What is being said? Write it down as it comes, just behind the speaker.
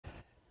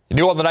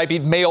New on the night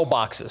beat,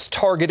 mailboxes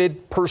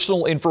targeted,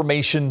 personal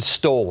information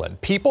stolen.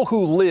 People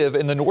who live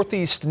in the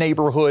northeast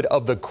neighborhood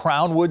of the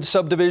Crownwood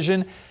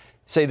subdivision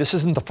say this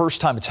isn't the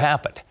first time it's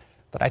happened.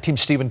 The night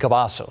team's Stephen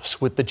Cavazos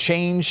with the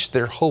change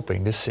they're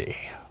hoping to see.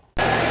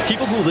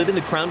 People who live in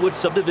the Crownwood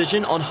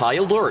subdivision on high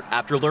alert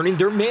after learning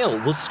their mail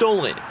was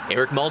stolen.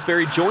 Eric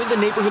Malsbury joined the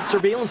neighborhood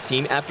surveillance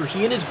team after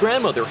he and his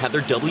grandmother had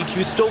their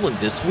W-2 stolen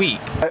this week.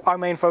 Our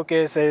main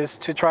focus is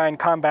to try and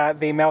combat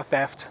the mail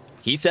theft.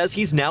 He says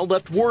he's now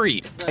left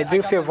worried. I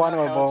do feel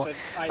vulnerable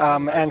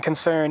and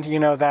concerned,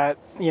 that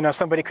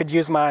somebody could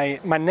use my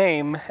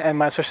name and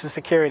my social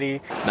security.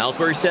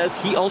 Malsbury says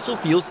he also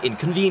feels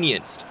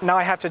inconvenienced. Now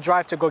I have to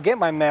drive to go get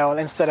my mail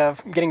instead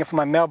of getting it from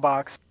my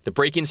mailbox. The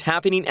break-ins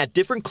happening at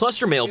different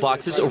cluster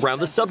mailboxes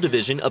around the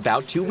subdivision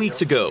about 2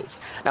 weeks ago.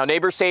 Now,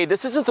 neighbors say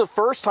this isn't the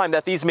first time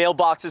that these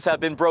mailboxes have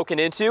been broken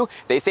into.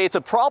 They say it's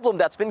a problem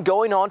that's been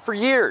going on for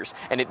years,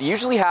 and it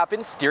usually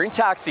happens during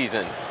tax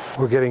season.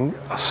 We're getting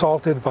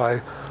assaulted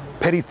by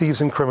petty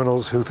thieves and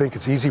criminals who think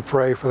it's easy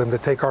prey for them to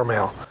take our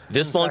mail.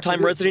 This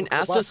longtime resident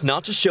asked us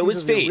not to show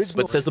his face,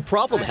 but says the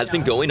problem has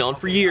been going on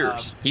for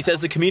years. He says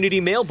the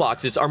community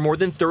mailboxes are more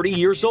than 30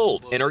 years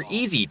old and are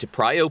easy to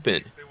pry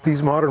open.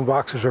 These modern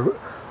boxes are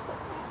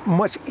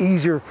much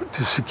easier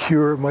to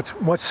secure,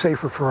 much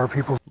safer for our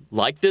people.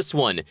 Like this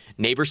one.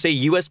 Neighbors say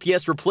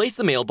USPS replaced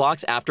the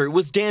mailbox after it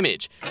was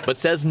damaged, but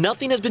says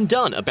nothing has been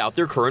done about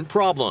their current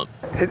problem.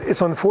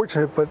 It's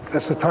unfortunate, but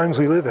that's the times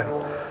we live in.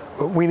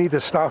 But we need to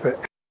stop it.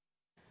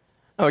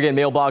 Again,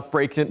 mailbox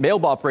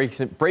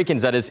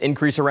break-ins, that is,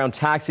 increase around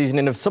tax season.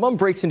 And if someone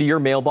breaks into your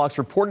mailbox,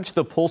 report it to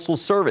the Postal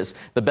Service.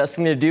 The best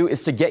thing to do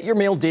is to get your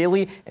mail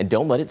daily and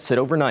don't let it sit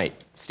overnight.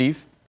 Steve?